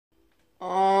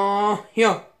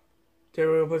Yeah.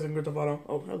 Terry will play some Grand Theft Auto.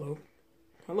 Oh, hello.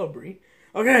 Hello, Bree.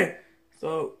 Okay,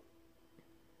 so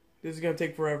this is gonna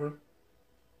take forever.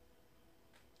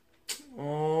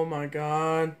 Oh my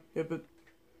god. Hit it.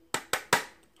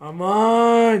 Come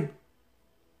on!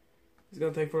 It's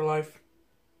gonna take for life.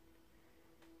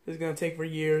 It's gonna take for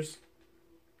years.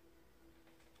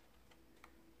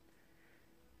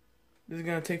 This is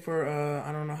gonna take for,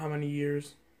 I don't know how many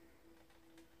years.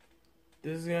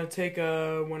 This is gonna take,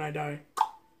 when I die.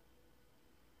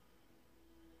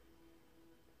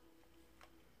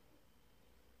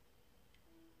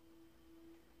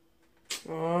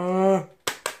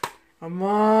 Come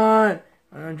on!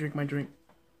 I'm gonna drink my drink.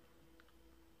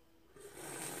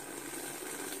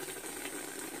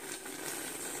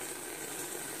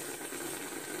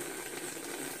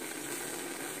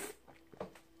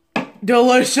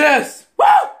 Delicious!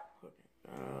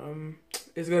 Woo!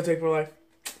 It's gonna take for life.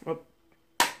 Oh.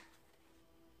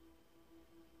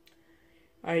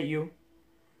 I hate you.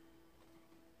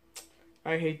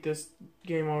 I hate this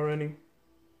game already.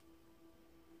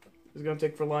 It's gonna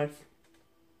take for life.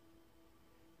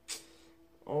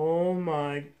 Oh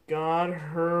my god,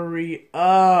 hurry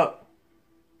up!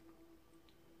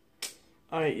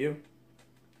 I hate you.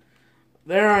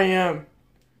 There I am.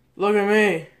 Look at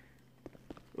me.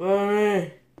 Look at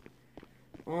me.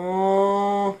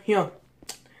 Oh, yeah.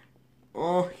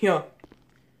 Oh, yeah.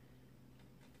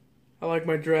 I like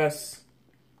my dress.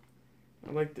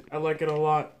 I like it a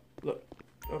lot. Look.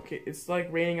 Okay, it's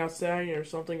like raining outside or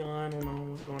something. I don't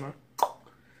know what's going on.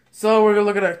 So we're gonna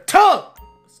look at a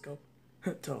telescope.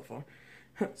 Telephone.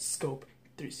 Scope.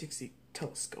 360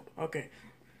 telescope. Okay.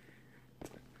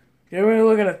 Yeah, we're gonna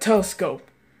look at a telescope.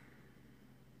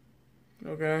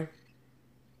 Okay.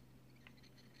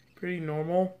 Pretty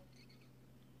normal.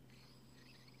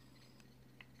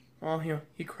 Oh, yeah,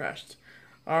 he crashed.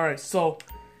 Alright, so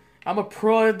I'm a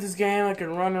pro at this game. I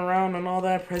can run around and all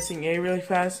that, pressing A really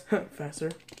fast.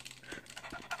 Faster.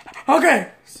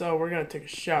 Okay, so we're gonna take a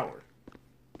shower.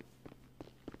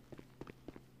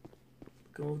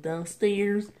 Go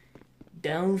downstairs.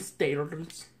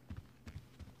 Downstairs.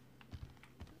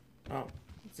 Oh,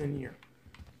 it's in here.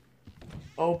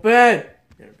 Open! There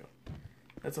we go.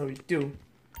 That's how we do.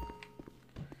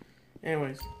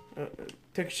 Anyways,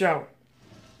 take a shower.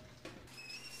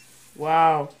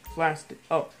 Wow, plastic.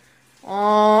 Oh.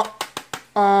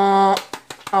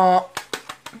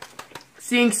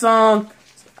 Sing song.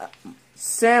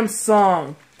 Sam's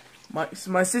song.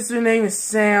 My sister's name is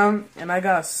Sam, and I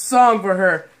got a song for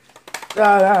her.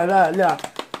 La la la la.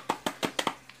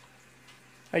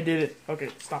 I did it. Okay,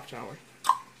 stop showering.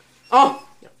 Oh!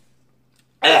 Yeah.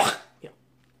 Ugh! Yeah.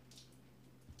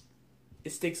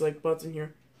 It stinks like butts in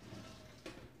here.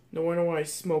 No wonder why I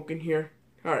smoke in here.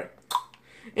 Alright.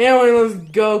 Anyway, let's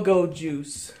go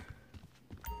juice.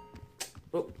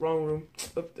 Oh, wrong room.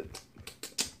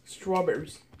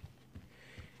 Strawberries.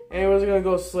 Anyways, we're gonna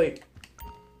go sleep.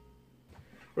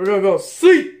 We're gonna go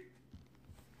sleep!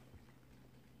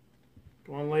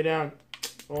 Go on, lay down.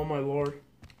 Oh my lord.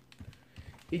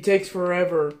 He takes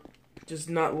forever just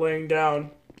not laying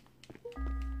down.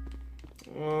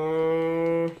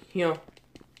 Yeah.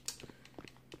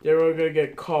 Then we're gonna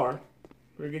get a car.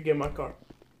 We're gonna get my car.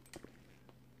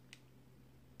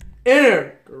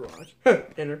 Enter! Garage.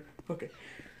 Enter. Okay.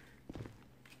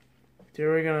 Then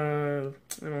we're gonna...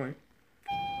 Anyway.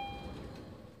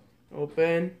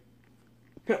 Open.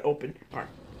 Open. Alright.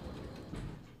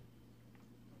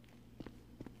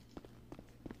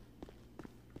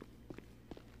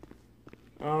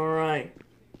 Alright.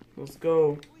 Let's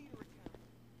go.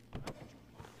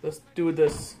 Let's do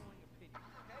this.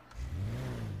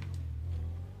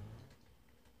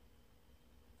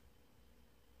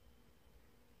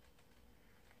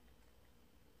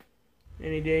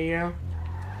 Any day, yeah?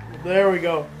 There we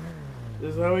go.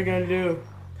 This is how we're gonna do.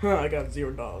 I got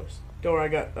 $0. Don't worry, I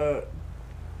got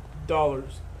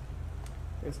dollars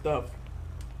and stuff.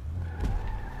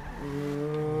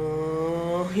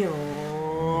 Oh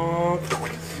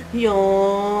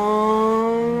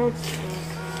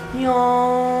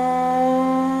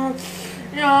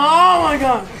my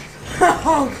god!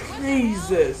 Oh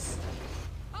Jesus!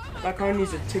 That car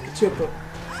needs to take a chip up.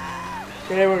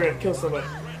 Today we're gonna kill somebody.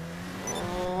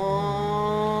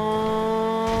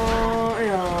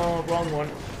 Wrong one.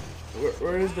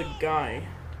 Where is the guy?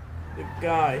 The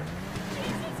guy.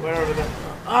 Wherever the...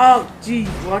 Oh, geez.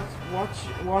 Watch.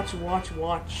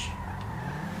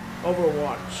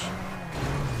 Overwatch.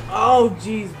 Oh,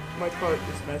 jeez. My car is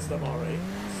messed up already.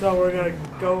 So we're gonna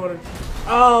go to...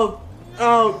 Oh,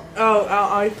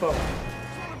 iPhone.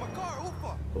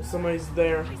 Oh, somebody's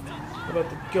there. I'm about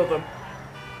to kill them.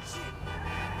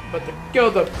 about to kill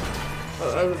them.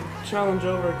 Challenge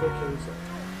over, go kill yourself.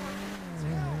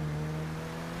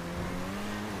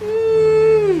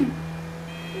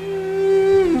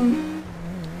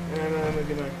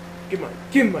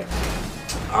 Get my.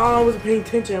 Oh, I wasn't paying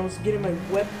attention. I was getting my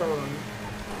wet burn.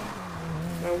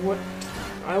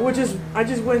 I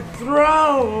just went through.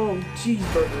 Oh,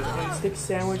 cheeseburger on a stick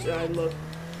sandwich. I love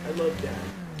that.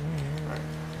 All right.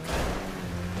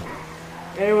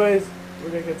 Anyways, we're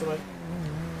gonna get to my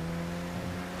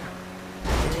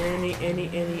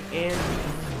Annie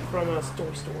from a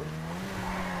Toy Story.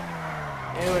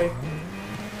 Anyway.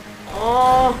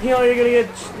 Oh, you know, you're gonna get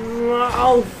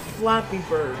Flappy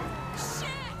Bird.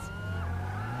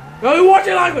 No, watch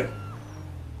your language!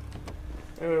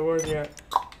 Anyway, where's he at?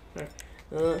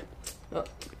 I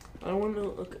don't want to.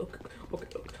 Okay.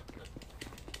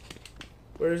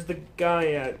 Where's the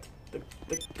guy at? The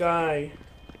guy.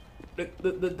 The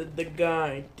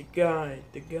guy.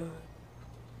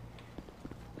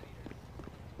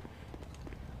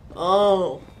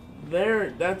 Oh,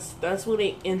 there. That's what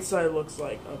the inside looks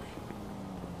like. Okay.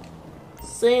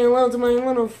 Say hello to my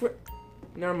little friend.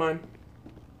 Never mind.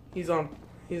 He's on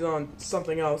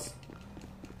something else.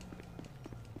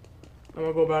 I'm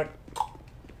gonna go back.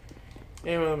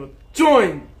 Anyway, I'm gonna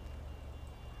join.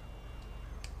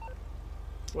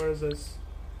 Where is this?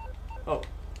 Oh,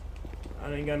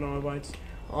 I ain't got no invites.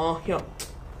 Oh, yeah,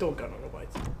 don't got no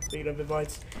invites. Speaking of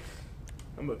invites,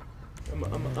 never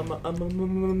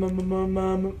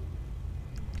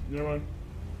mind.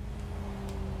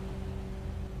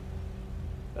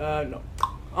 No.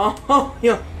 Oh,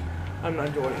 yeah. I'm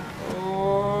not joining.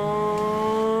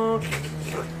 Oh,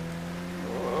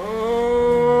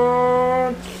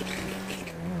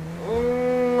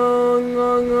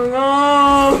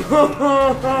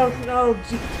 no.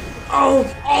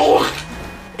 Oh.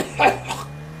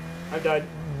 I died.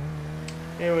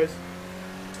 Anyways,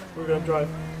 we're gonna drive.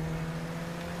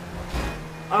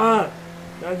 Now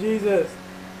Jesus.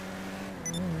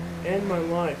 End my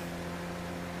life.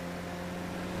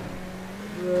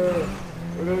 We're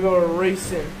gonna go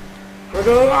racing. We're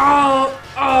going.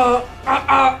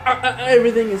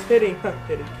 Everything is hitting.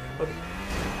 Hitting. Okay.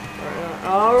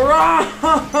 Alright.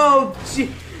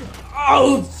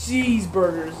 Oh,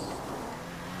 cheeseburgers.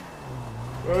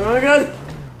 Oh my god.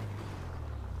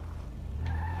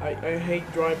 I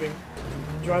hate driving.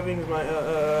 Driving is my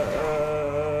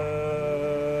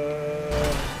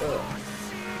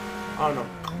I don't know.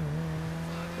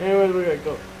 Anyways, we're gonna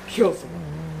go kill someone.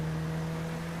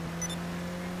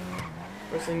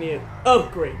 First I need an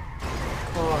upgrade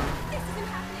car. This isn't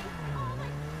happening.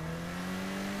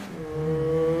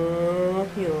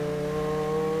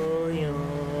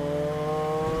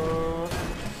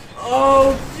 Oh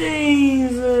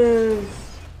Jesus!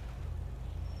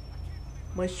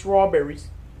 My strawberries.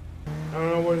 I don't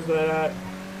know where's that at.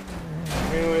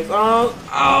 Anyways, oh,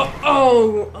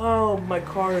 my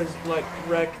car is like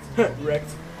wrecked.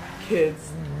 Wrecked.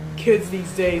 Kids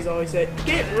these days always say,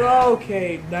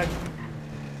 okay, that,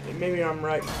 maybe I'm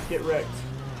right, get wrecked.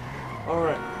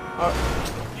 Alright,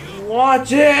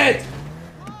 watch it!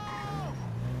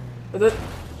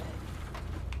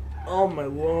 Oh my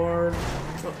lord.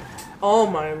 Oh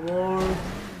my lord.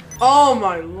 Oh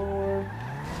my lord.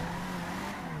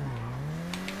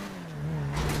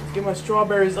 Get my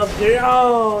strawberries up there.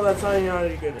 Oh, that's not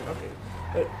even good.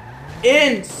 Okay.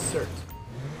 Insert.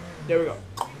 There we go.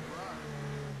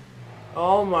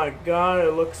 Oh my god,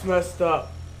 it looks messed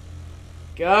up.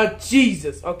 God,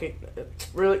 Jesus. Okay.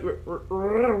 Really?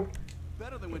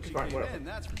 Better than when she Fine, came whatever. in,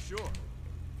 that's for sure.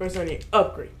 First, I need to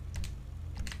upgrade.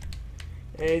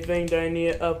 Anything that I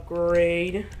need to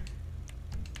upgrade?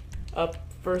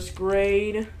 First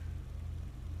grade.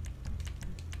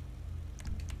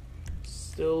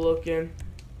 Still looking.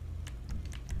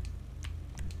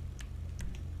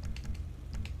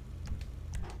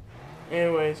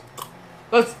 Anyways,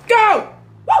 let's go!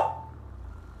 Woo!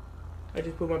 I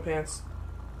just put my pants.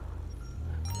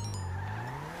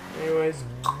 Anyways,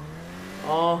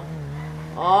 oh,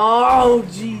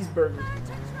 cheeseburger.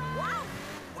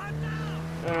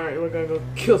 All right, we're gonna go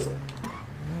kill some.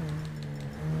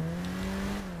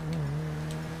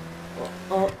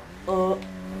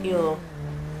 You know.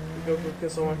 Go kill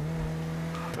someone.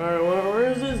 Alright,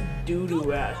 where is this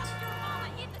doo-doo at?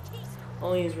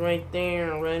 Oh, he's right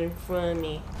there, right in front of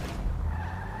me.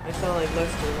 I sound like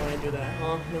Lester when I do that,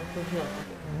 huh? No. Okay.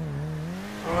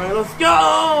 Alright, let's go!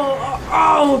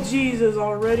 Oh, Jesus,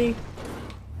 already?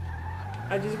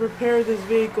 I just repaired this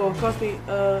vehicle. It cost me,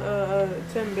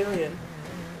 10 billion.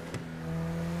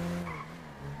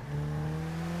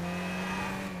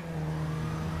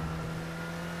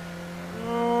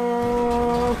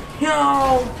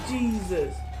 Oh,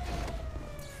 Jesus.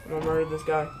 I'm gonna murder this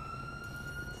guy.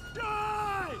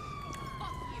 Die!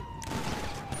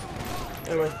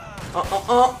 Anyway.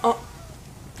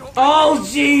 Oh,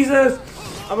 Jesus!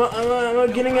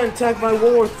 I'm getting attacked by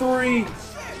World War III.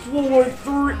 World War III.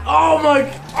 Oh, my.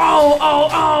 Oh.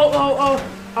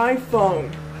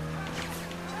 iPhone.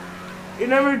 You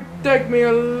never take me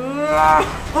a lot.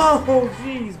 Oh,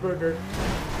 cheeseburger.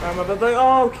 I'm about to.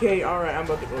 Okay, alright, I'm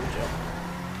about to go to jail.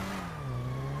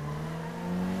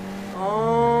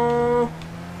 Oh.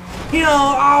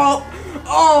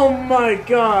 Oh my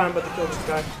god, I'm about to kill this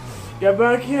guy. Get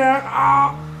back here.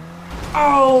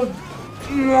 Oh,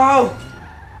 no.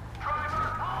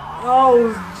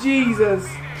 Oh, Jesus.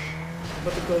 I'm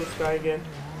about to kill this guy again.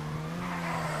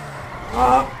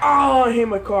 I hate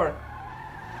my car.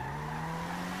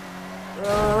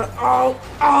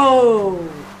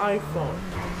 iPhone.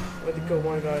 I'm about to kill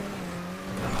one guy.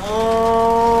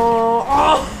 Oh,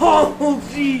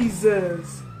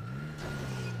 Jesus.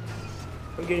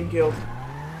 I'm getting killed.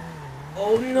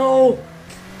 Oh, no.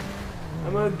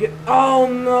 I'm gonna get. Oh,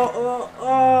 no.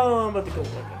 I'm about to kill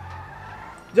one guy.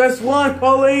 Just one,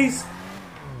 police.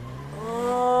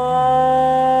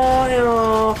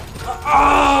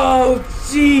 Oh,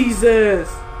 Jesus.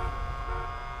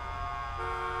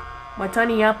 My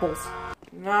tiny apples.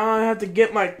 Now I have to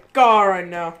get my car right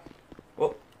now.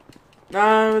 Well, now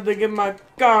I have to get my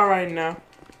car right now.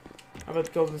 I'm about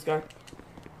to kill this guy.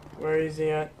 Where is he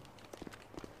at?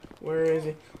 Where is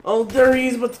he? Oh, there he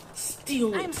is, but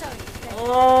steal it. I'm sorry.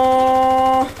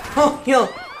 Oh,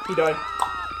 he died.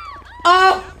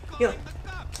 Oh,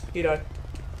 he died.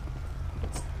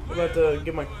 I'm about to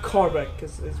get my car back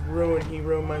because it's ruined. He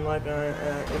ruined my life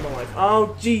in my life.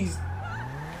 Oh, jeez.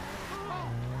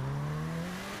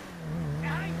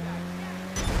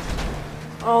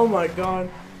 Oh my god.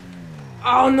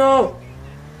 Oh no!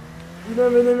 You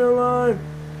never leave me alive.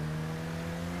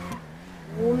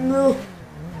 Oh no.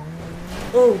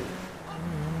 Oh.